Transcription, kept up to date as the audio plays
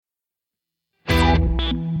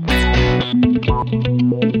Hey,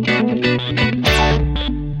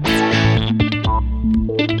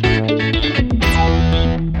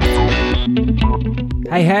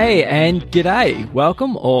 and g'day.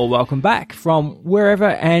 Welcome or welcome back from wherever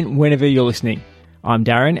and whenever you're listening. I'm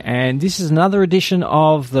Darren, and this is another edition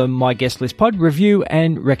of the My Guest List Pod review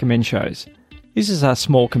and recommend shows. This is a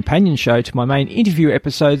small companion show to my main interview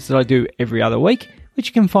episodes that I do every other week, which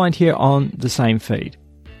you can find here on the same feed.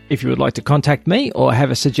 If you would like to contact me or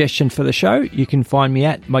have a suggestion for the show, you can find me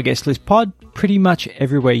at My Guest List Pod pretty much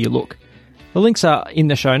everywhere you look. The links are in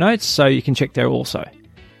the show notes, so you can check there also.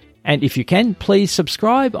 And if you can, please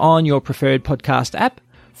subscribe on your preferred podcast app,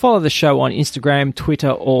 follow the show on Instagram,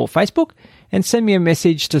 Twitter or Facebook, and send me a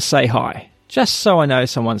message to say hi, just so I know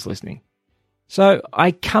someone's listening. So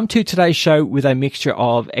I come to today's show with a mixture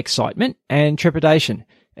of excitement and trepidation.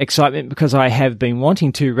 Excitement because I have been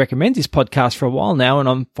wanting to recommend this podcast for a while now and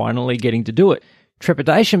I'm finally getting to do it.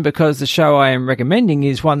 Trepidation because the show I am recommending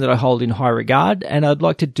is one that I hold in high regard and I'd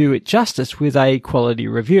like to do it justice with a quality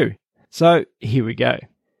review. So here we go.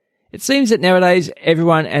 It seems that nowadays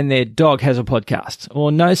everyone and their dog has a podcast or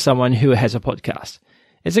knows someone who has a podcast.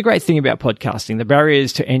 It's a great thing about podcasting. The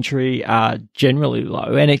barriers to entry are generally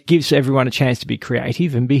low and it gives everyone a chance to be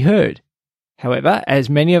creative and be heard. However, as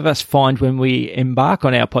many of us find when we embark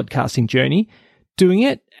on our podcasting journey, doing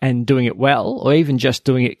it and doing it well, or even just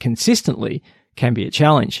doing it consistently, can be a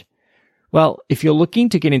challenge. Well, if you're looking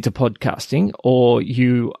to get into podcasting or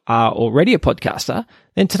you are already a podcaster,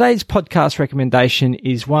 then today's podcast recommendation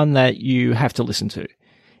is one that you have to listen to.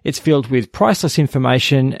 It's filled with priceless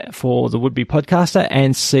information for the would-be podcaster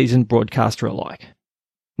and seasoned broadcaster alike.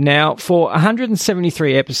 Now, for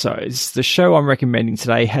 173 episodes, the show I'm recommending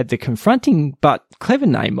today had the confronting but clever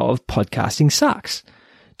name of Podcasting Sucks.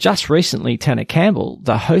 Just recently, Tanner Campbell,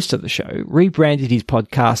 the host of the show, rebranded his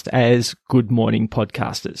podcast as Good Morning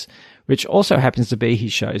Podcasters, which also happens to be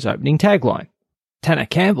his show's opening tagline. Tanner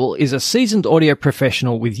Campbell is a seasoned audio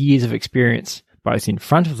professional with years of experience, both in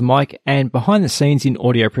front of the mic and behind the scenes in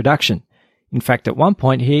audio production. In fact, at one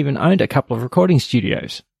point, he even owned a couple of recording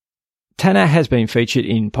studios. Tanner has been featured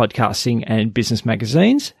in podcasting and business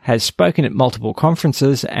magazines, has spoken at multiple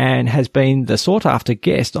conferences, and has been the sought-after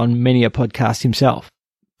guest on many a podcast himself.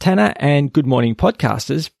 Tanner and Good Morning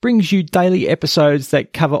Podcasters brings you daily episodes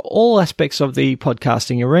that cover all aspects of the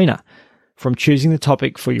podcasting arena, from choosing the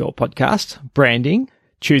topic for your podcast, branding,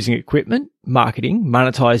 choosing equipment, marketing,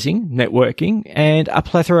 monetizing, networking, and a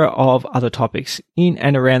plethora of other topics in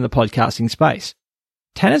and around the podcasting space.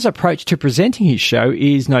 Tanner's approach to presenting his show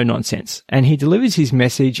is no nonsense, and he delivers his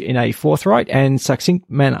message in a forthright and succinct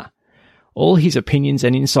manner. All his opinions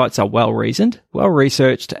and insights are well-reasoned,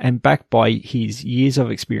 well-researched, and backed by his years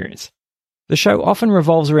of experience. The show often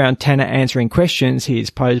revolves around Tanner answering questions he is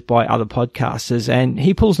posed by other podcasters, and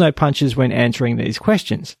he pulls no punches when answering these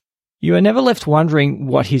questions. You are never left wondering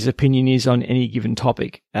what his opinion is on any given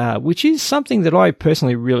topic, which is something that I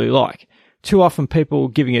personally really like. Too often people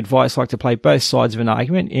giving advice like to play both sides of an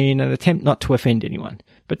argument in an attempt not to offend anyone.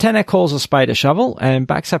 But Tanner calls a spade a shovel and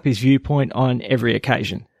backs up his viewpoint on every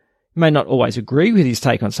occasion. He may not always agree with his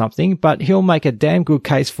take on something, but he'll make a damn good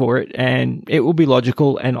case for it and it will be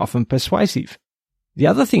logical and often persuasive. The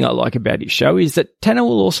other thing I like about his show is that Tanner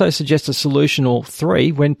will also suggest a solution or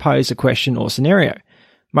three when posed a question or scenario.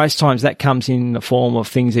 Most times that comes in the form of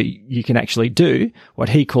things that you can actually do, what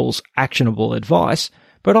he calls actionable advice,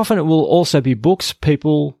 but often it will also be books,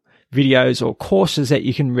 people, videos, or courses that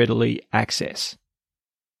you can readily access.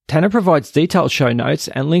 Tanner provides detailed show notes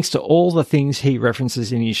and links to all the things he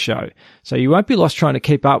references in his show, so you won't be lost trying to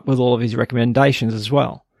keep up with all of his recommendations as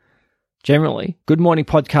well. Generally, Good Morning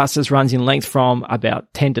Podcasters runs in length from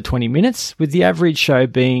about 10 to 20 minutes, with the average show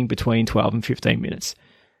being between 12 and 15 minutes.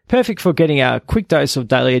 Perfect for getting a quick dose of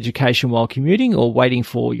daily education while commuting or waiting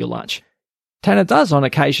for your lunch. Tanner does on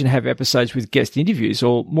occasion have episodes with guest interviews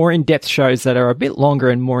or more in-depth shows that are a bit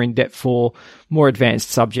longer and more in-depth for more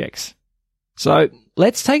advanced subjects. So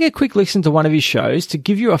let's take a quick listen to one of his shows to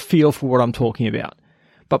give you a feel for what I'm talking about.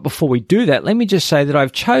 But before we do that, let me just say that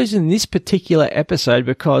I've chosen this particular episode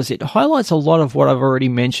because it highlights a lot of what I've already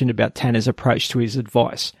mentioned about Tanner's approach to his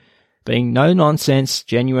advice, being no nonsense,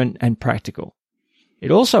 genuine and practical.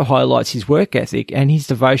 It also highlights his work ethic and his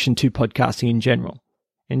devotion to podcasting in general.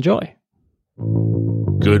 Enjoy.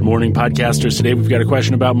 Good morning, podcasters. Today we've got a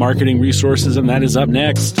question about marketing resources, and that is up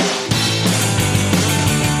next.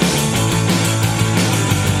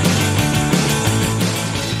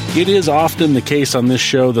 It is often the case on this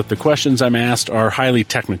show that the questions I'm asked are highly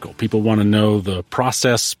technical. People want to know the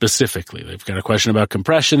process specifically. They've got a question about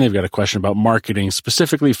compression. They've got a question about marketing,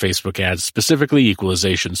 specifically Facebook ads, specifically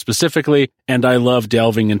equalization, specifically, and I love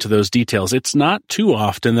delving into those details. It's not too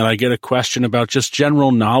often that I get a question about just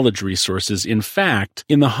general knowledge resources. In fact,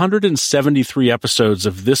 in the 173 episodes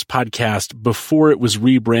of this podcast before it was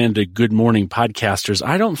rebranded Good Morning Podcasters,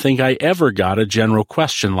 I don't think I ever got a general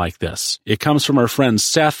question like this. It comes from our friend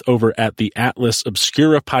Seth over at the Atlas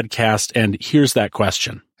Obscura podcast, and here's that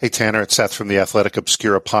question. Hey, Tanner, it's Seth from the Athletic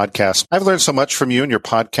Obscura podcast. I've learned so much from you and your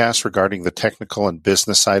podcast regarding the technical and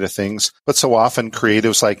business side of things, but so often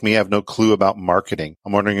creatives like me have no clue about marketing.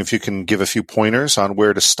 I'm wondering if you can give a few pointers on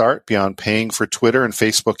where to start beyond paying for Twitter and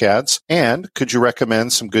Facebook ads, and could you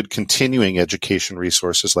recommend some good continuing education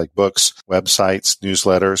resources like books, websites,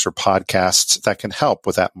 newsletters, or podcasts that can help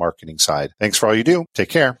with that marketing side? Thanks for all you do. Take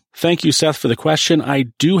care. Thank you, Seth, for the question. I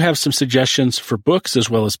do have some suggestions for books as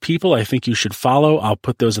well as people I think you should follow. I'll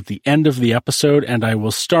put those at the end of the episode, and I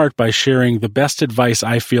will start by sharing the best advice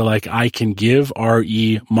I feel like I can give,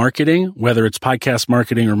 re marketing, whether it's podcast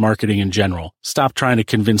marketing or marketing in general. Stop trying to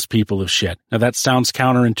convince people of shit. Now, that sounds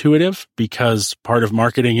counterintuitive because part of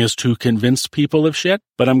marketing is to convince people of shit,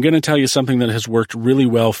 but I'm going to tell you something that has worked really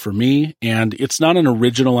well for me, and it's not an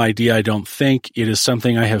original idea, I don't think. It is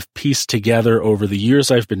something I have pieced together over the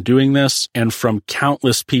years I've been doing this, and from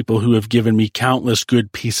countless people who have given me countless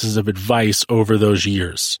good pieces of advice over those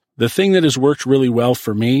years. The thing that has worked really well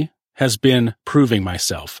for me has been proving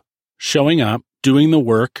myself. Showing up, doing the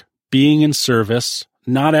work, being in service,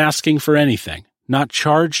 not asking for anything, not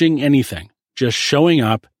charging anything, just showing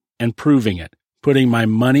up and proving it, putting my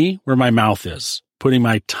money where my mouth is, putting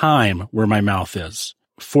my time where my mouth is,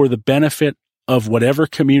 for the benefit of whatever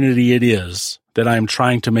community it is that I am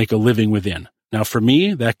trying to make a living within. Now, for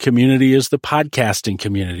me, that community is the podcasting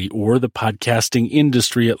community or the podcasting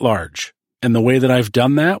industry at large. And the way that I've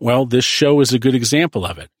done that, well, this show is a good example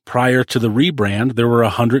of it. Prior to the rebrand, there were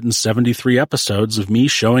 173 episodes of me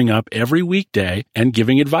showing up every weekday and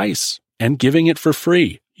giving advice and giving it for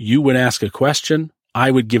free. You would ask a question, I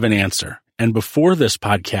would give an answer. And before this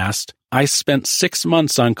podcast, I spent 6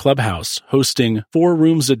 months on Clubhouse hosting 4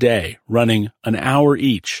 rooms a day, running an hour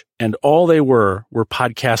each, and all they were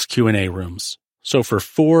podcast Q&A rooms. So for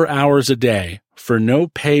 4 hours a day, for no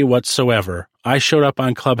pay whatsoever, I showed up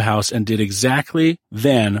on Clubhouse and did exactly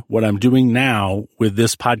then what I'm doing now with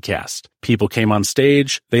this podcast. People came on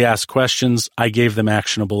stage, they asked questions, I gave them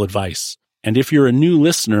actionable advice. And if you're a new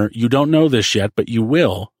listener, you don't know this yet, but you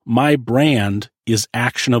will. My brand is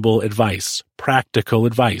actionable advice, practical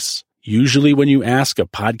advice. Usually when you ask a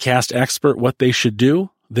podcast expert what they should do,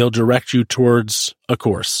 they'll direct you towards a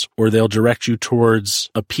course, or they'll direct you towards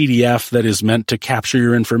a PDF that is meant to capture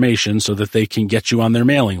your information so that they can get you on their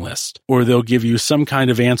mailing list, or they'll give you some kind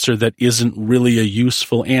of answer that isn't really a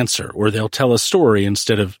useful answer, or they'll tell a story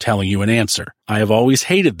instead of telling you an answer. I have always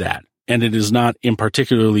hated that. And it is not in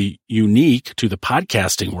particularly unique to the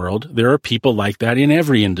podcasting world. There are people like that in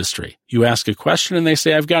every industry. You ask a question and they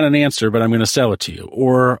say, I've got an answer, but I'm going to sell it to you.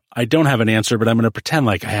 Or I don't have an answer, but I'm going to pretend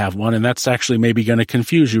like I have one. And that's actually maybe going to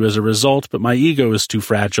confuse you as a result, but my ego is too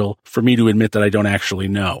fragile for me to admit that I don't actually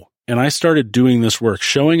know. And I started doing this work,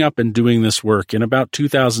 showing up and doing this work in about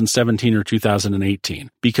 2017 or 2018,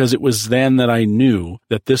 because it was then that I knew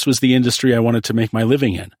that this was the industry I wanted to make my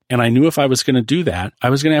living in. And I knew if I was going to do that, I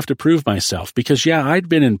was going to have to prove myself because, yeah, I'd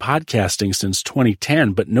been in podcasting since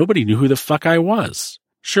 2010, but nobody knew who the fuck I was.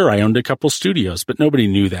 Sure, I owned a couple studios, but nobody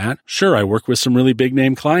knew that. Sure, I worked with some really big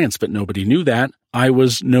name clients, but nobody knew that. I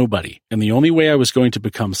was nobody. And the only way I was going to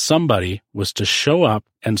become somebody was to show up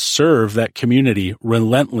and serve that community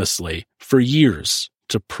relentlessly for years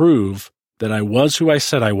to prove that I was who I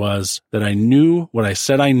said I was, that I knew what I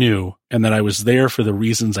said I knew, and that I was there for the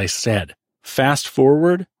reasons I said. Fast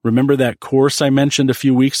forward, remember that course I mentioned a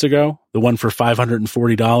few weeks ago? The one for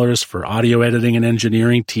 $540 for audio editing and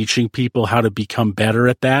engineering, teaching people how to become better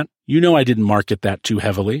at that? You know I didn't market that too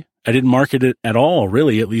heavily. I didn't market it at all,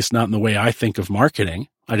 really, at least not in the way I think of marketing.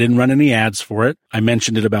 I didn't run any ads for it. I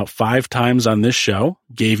mentioned it about 5 times on this show,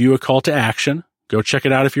 gave you a call to action. Go check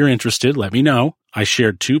it out if you're interested. Let me know. I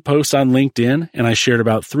shared 2 posts on LinkedIn, and I shared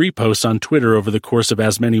about 3 posts on Twitter over the course of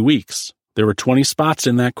as many weeks. There were 20 spots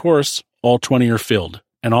in that course. All 20 are filled.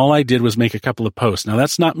 And all I did was make a couple of posts. Now,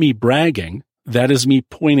 that's not me bragging. That is me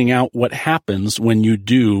pointing out what happens when you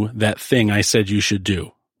do that thing I said you should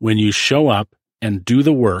do. When you show up and do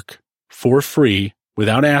the work for free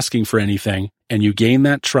without asking for anything, and you gain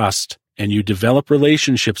that trust, and you develop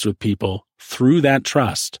relationships with people through that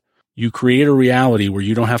trust, you create a reality where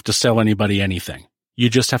you don't have to sell anybody anything. You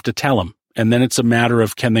just have to tell them. And then it's a matter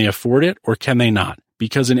of can they afford it or can they not?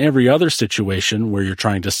 Because in every other situation where you're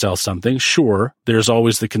trying to sell something, sure, there's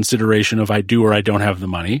always the consideration of I do or I don't have the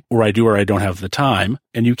money, or I do or I don't have the time.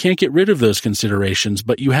 And you can't get rid of those considerations,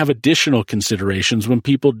 but you have additional considerations when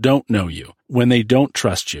people don't know you, when they don't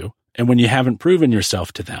trust you, and when you haven't proven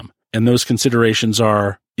yourself to them. And those considerations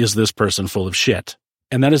are, is this person full of shit?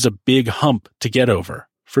 And that is a big hump to get over.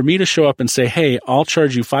 For me to show up and say, hey, I'll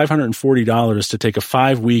charge you $540 to take a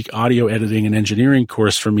 5-week audio editing and engineering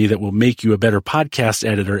course from me that will make you a better podcast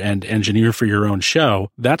editor and engineer for your own show,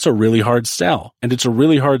 that's a really hard sell. And it's a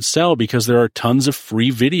really hard sell because there are tons of free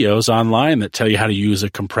videos online that tell you how to use a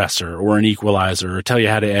compressor or an equalizer or tell you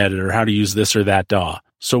how to edit or how to use this or that DAW.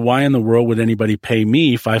 So why in the world would anybody pay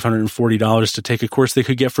me $540 to take a course they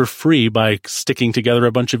could get for free by sticking together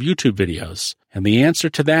a bunch of YouTube videos? And the answer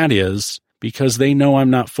to that is because they know I'm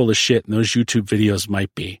not full of shit and those YouTube videos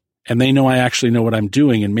might be. And they know I actually know what I'm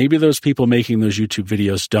doing, and maybe those people making those YouTube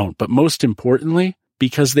videos don't. But most importantly,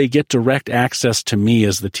 because they get direct access to me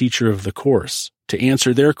as the teacher of the course to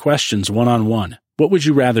answer their questions one-on-one. What would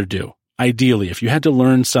you rather do? Ideally, if you had to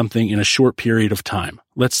learn something in a short period of time,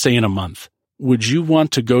 let's say in a month, would you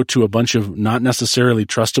want to go to a bunch of not necessarily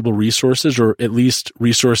trustable resources, or at least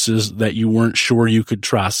resources that you weren't sure you could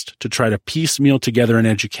trust, to try to piecemeal together an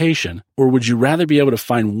education? Or would you rather be able to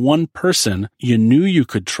find one person you knew you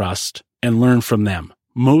could trust and learn from them?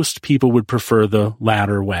 Most people would prefer the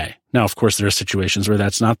latter way. Now, of course, there are situations where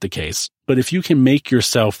that's not the case. But if you can make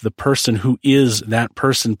yourself the person who is that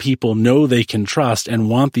person people know they can trust and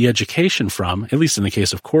want the education from, at least in the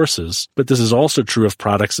case of courses, but this is also true of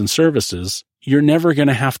products and services, you're never going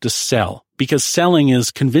to have to sell, because selling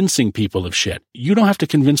is convincing people of shit. You don't have to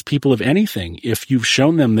convince people of anything if you've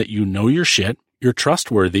shown them that you know your shit, you're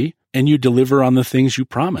trustworthy, and you deliver on the things you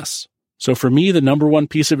promise. So for me, the number one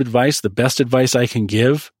piece of advice, the best advice I can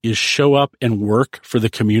give, is show up and work for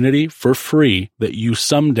the community for free that you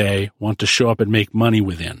someday want to show up and make money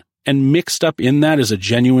within. And mixed up in that is a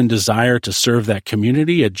genuine desire to serve that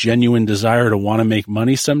community, a genuine desire to want to make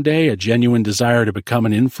money someday, a genuine desire to become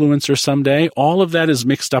an influencer someday. All of that is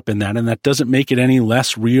mixed up in that, and that doesn't make it any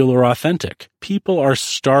less real or authentic. People are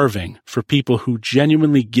starving for people who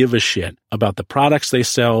genuinely give a shit about the products they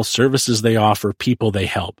sell, services they offer, people they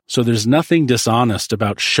help. So there's nothing dishonest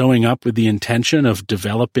about showing up with the intention of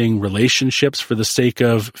developing relationships for the sake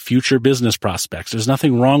of future business prospects. There's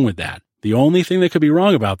nothing wrong with that. The only thing that could be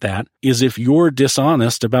wrong about that is if you're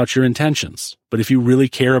dishonest about your intentions. But if you really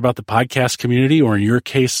care about the podcast community, or in your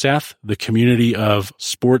case, Seth, the community of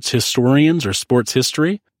sports historians or sports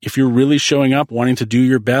history, if you're really showing up, wanting to do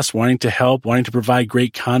your best, wanting to help, wanting to provide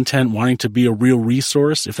great content, wanting to be a real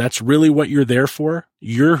resource, if that's really what you're there for,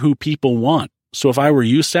 you're who people want. So if I were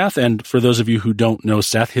you, Seth, and for those of you who don't know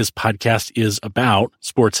Seth, his podcast is about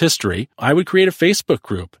sports history, I would create a Facebook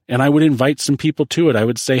group and I would invite some people to it. I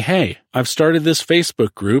would say, hey, I've started this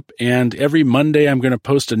Facebook group and every Monday I'm going to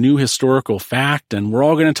post a new historical fact and we're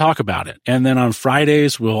all going to talk about it. And then on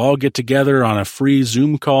Fridays, we'll all get together on a free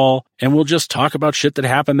Zoom call and we'll just talk about shit that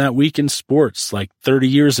happened that week in sports like 30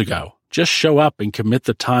 years ago. Just show up and commit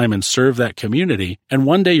the time and serve that community. And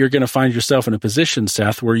one day you're going to find yourself in a position,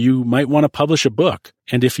 Seth, where you might want to publish a book.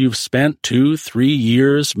 And if you've spent 2-3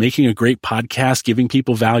 years making a great podcast, giving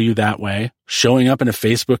people value that way, showing up in a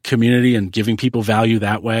Facebook community and giving people value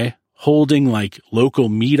that way, holding like local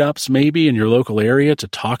meetups maybe in your local area to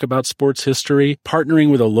talk about sports history,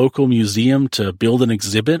 partnering with a local museum to build an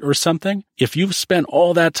exhibit or something, if you've spent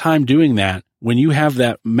all that time doing that, when you have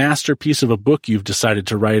that masterpiece of a book you've decided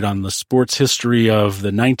to write on the sports history of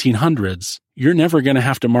the 1900s, you're never going to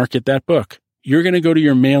have to market that book. You're going to go to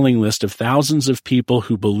your mailing list of thousands of people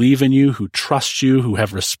who believe in you, who trust you, who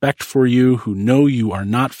have respect for you, who know you are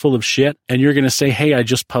not full of shit. And you're going to say, hey, I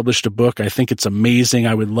just published a book. I think it's amazing.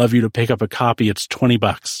 I would love you to pick up a copy. It's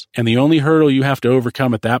 $20. And the only hurdle you have to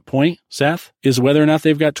overcome at that point, Seth, is whether or not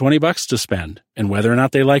they've got $20 to spend and whether or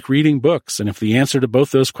not they like reading books. And if the answer to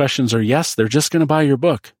both those questions are yes, they're just going to buy your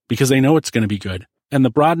book because they know it's going to be good. And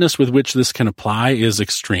the broadness with which this can apply is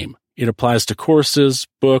extreme. It applies to courses,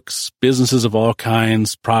 books, businesses of all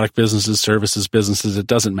kinds, product businesses, services businesses. It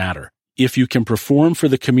doesn't matter. If you can perform for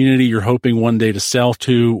the community you're hoping one day to sell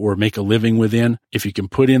to or make a living within, if you can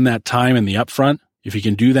put in that time in the upfront, if you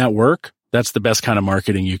can do that work, that's the best kind of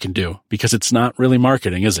marketing you can do because it's not really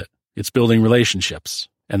marketing, is it? It's building relationships.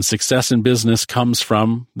 And success in business comes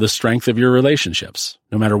from the strength of your relationships,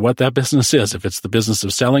 no matter what that business is. If it's the business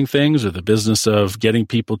of selling things or the business of getting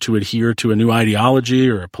people to adhere to a new ideology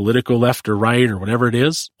or a political left or right or whatever it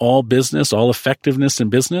is, all business, all effectiveness in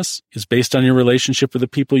business is based on your relationship with the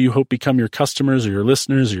people you hope become your customers or your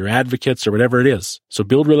listeners or your advocates or whatever it is. So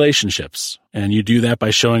build relationships, and you do that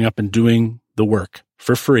by showing up and doing the work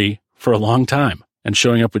for free for a long time and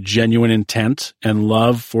showing up with genuine intent and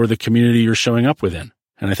love for the community you're showing up within.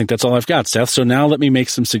 And I think that's all I've got, Seth. So now let me make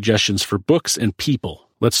some suggestions for books and people.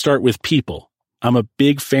 Let's start with people. I'm a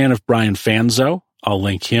big fan of Brian Fanzo. I'll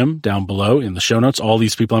link him down below in the show notes. All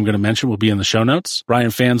these people I'm going to mention will be in the show notes.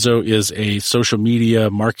 Brian Fanzo is a social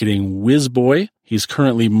media marketing whiz boy. He's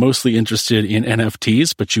currently mostly interested in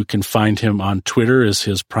NFTs, but you can find him on Twitter as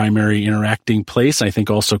his primary interacting place. I think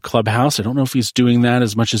also Clubhouse. I don't know if he's doing that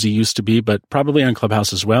as much as he used to be, but probably on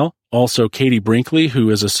Clubhouse as well. Also, Katie Brinkley, who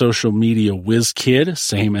is a social media whiz kid,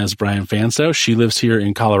 same as Brian Fanzo. She lives here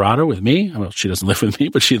in Colorado with me. Well, she doesn't live with me,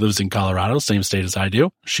 but she lives in Colorado, same state as I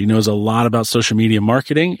do. She knows a lot about social media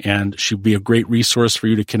marketing, and she'd be a great resource for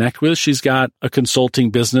you to connect with. She's got a consulting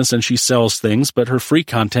business and she sells things, but her free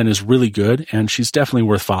content is really good, and she's definitely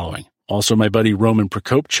worth following. Also, my buddy Roman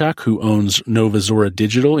Prokopchuk, who owns Nova Zora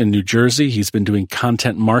Digital in New Jersey. He's been doing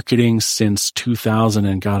content marketing since 2000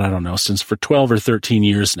 and since for 12 or 13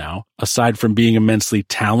 years now. Aside from being immensely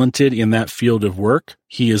talented in that field of work,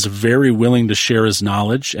 he is very willing to share his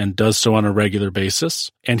knowledge and does so on a regular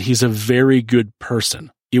basis. And he's a very good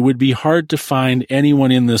person. It would be hard to find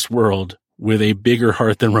anyone in this world with a bigger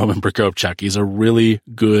heart than Roman Prokopchuk. He's a really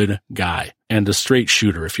good guy and a straight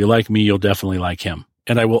shooter. If you like me, you'll definitely like him.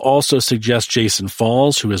 And I will also suggest Jason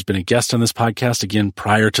Falls, who has been a guest on this podcast, again,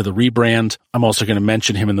 prior to the rebrand. I'm also going to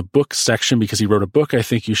mention him in the book section because he wrote a book I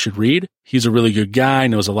think you should read. He's a really good guy,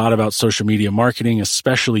 knows a lot about social media marketing,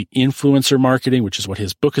 especially influencer marketing, which is what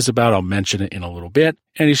his book is about. I'll mention it in a little bit.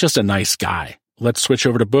 And he's just a nice guy. Let's switch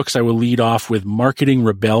over to books. I will lead off with Marketing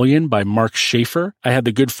Rebellion by Mark Schaefer. I had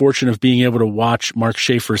the good fortune of being able to watch Mark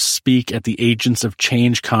Schaefer speak at the Agents of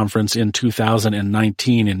Change conference in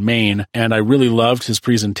 2019 in Maine, and I really loved his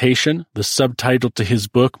presentation. The subtitle to his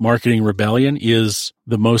book, Marketing Rebellion, is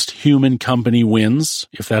The Most Human Company Wins,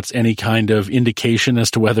 if that's any kind of indication as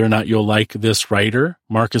to whether or not you'll like this writer.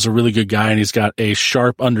 Mark is a really good guy, and he's got a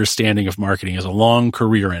sharp understanding of marketing. He has a long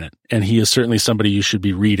career in it, and he is certainly somebody you should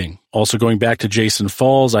be reading. Also, going back to Jason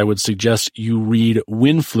Falls, I would suggest you read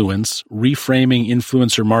Winfluence, Reframing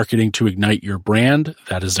Influencer Marketing to Ignite Your Brand.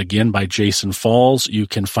 That is, again, by Jason Falls. You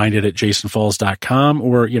can find it at jasonfalls.com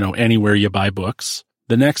or, anywhere you buy books.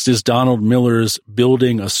 The next is Donald Miller's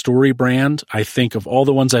Building a Story Brand. I think of all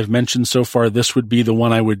the ones I've mentioned so far, this would be the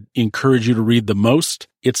one I would encourage you to read the most.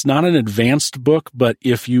 It's not an advanced book, but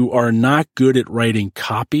if you are not good at writing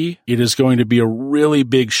copy, it is going to be a really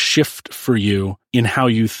big shift for you in how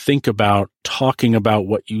you think about talking about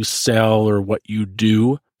what you sell or what you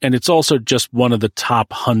do. And it's also just one of the top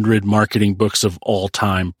 100 marketing books of all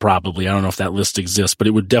time, probably. I don't know if that list exists, but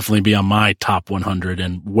it would definitely be on my top 100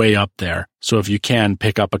 and way up there. So if you can,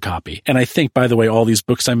 pick up a copy. And I think, by the way, all these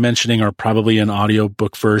books I'm mentioning are probably an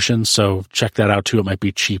audiobook version, so check that out too. It might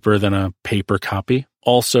be cheaper than a paper copy.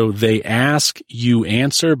 Also, They Ask, You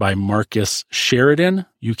Answer by Marcus Sheridan.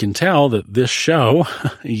 You can tell that this show,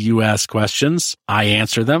 you ask questions, I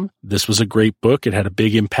answer them. This was a great book. It had a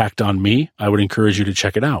big impact on me. I would encourage you to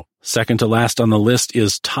check it out. Second to last on the list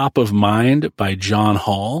is Top of Mind by John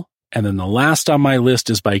Hall. And then the last on my list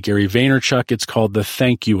is by Gary Vaynerchuk. It's called The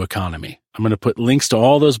Thank You Economy. I'm going to put links to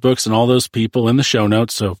all those books and all those people in the show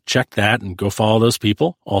notes, so check that and go follow those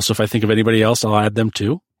people. Also, if I think of anybody else, I'll add them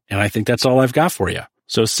too. And I think that's all I've got for you.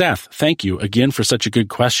 So Seth, thank you again for such a good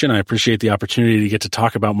question. I appreciate the opportunity to get to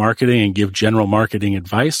talk about marketing and give general marketing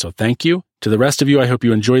advice. So thank you. To the rest of you, I hope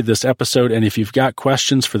you enjoyed this episode. And if you've got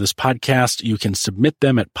questions for this podcast, you can submit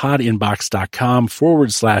them at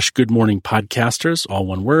podinbox.com/Good Morning Podcasters, all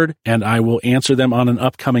one word, and I will answer them on an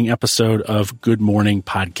upcoming episode of Good Morning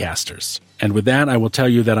Podcasters. And with that, I will tell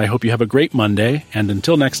you that I hope you have a great Monday. And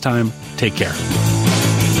until next time, take care.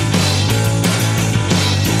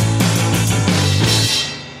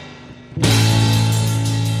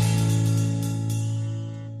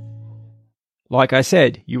 Like I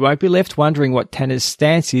said, you won't be left wondering what Tanner's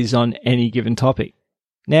stance is on any given topic.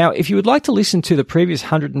 Now, if you would like to listen to the previous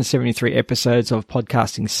 173 episodes of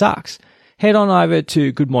Podcasting Sucks, head on over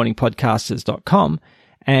to goodmorningpodcasters.com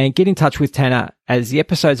and get in touch with Tanner, as the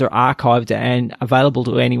episodes are archived and available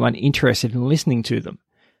to anyone interested in listening to them.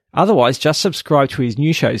 Otherwise, just subscribe to his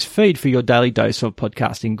new show's feed for your daily dose of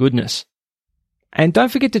podcasting goodness. And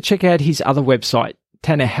don't forget to check out his other website,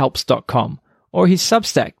 tannerhelps.com, or his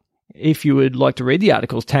Substack, if you would like to read the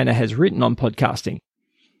articles Tanner has written on podcasting.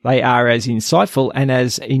 They are as insightful and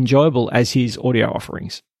as enjoyable as his audio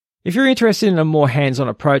offerings. If you're interested in a more hands-on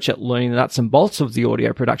approach at learning the nuts and bolts of the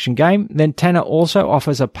audio production game, then Tanner also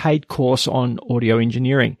offers a paid course on audio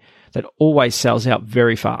engineering that always sells out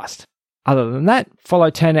very fast. Other than that,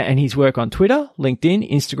 follow Tanner and his work on Twitter,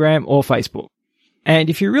 LinkedIn, Instagram, or Facebook.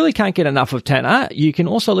 And if you really can't get enough of Tanner, you can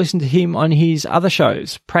also listen to him on his other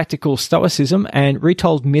shows, Practical Stoicism and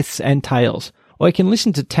Retold Myths and Tales. Or you can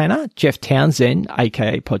listen to Tanner, Jeff Townsend,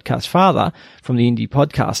 aka Podcast Father from the Indie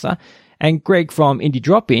Podcaster, and Greg from Indie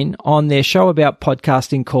Drop-In on their show about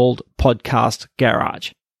podcasting called Podcast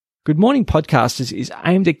Garage. Good Morning Podcasters is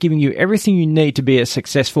aimed at giving you everything you need to be a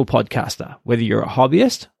successful podcaster, whether you're a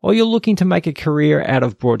hobbyist or you're looking to make a career out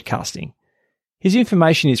of broadcasting. His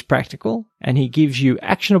information is practical, and he gives you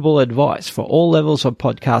actionable advice for all levels of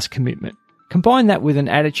podcast commitment. Combine that with an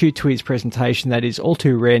attitude to his presentation that is all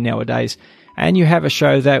too rare nowadays, and you have a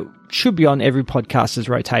show that should be on every podcaster's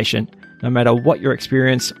rotation, no matter what your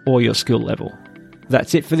experience or your skill level.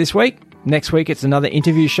 That's it for this week. Next week, it's another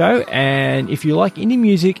interview show, and if you like indie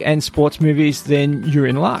music and sports movies, then you're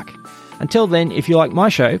in luck. Until then, if you like my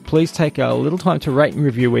show, please take a little time to rate and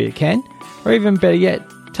review where you can, or even better yet,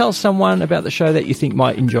 tell someone about the show that you think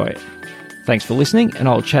might enjoy it. Thanks for listening, and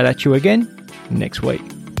I'll chat at you again next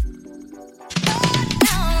week.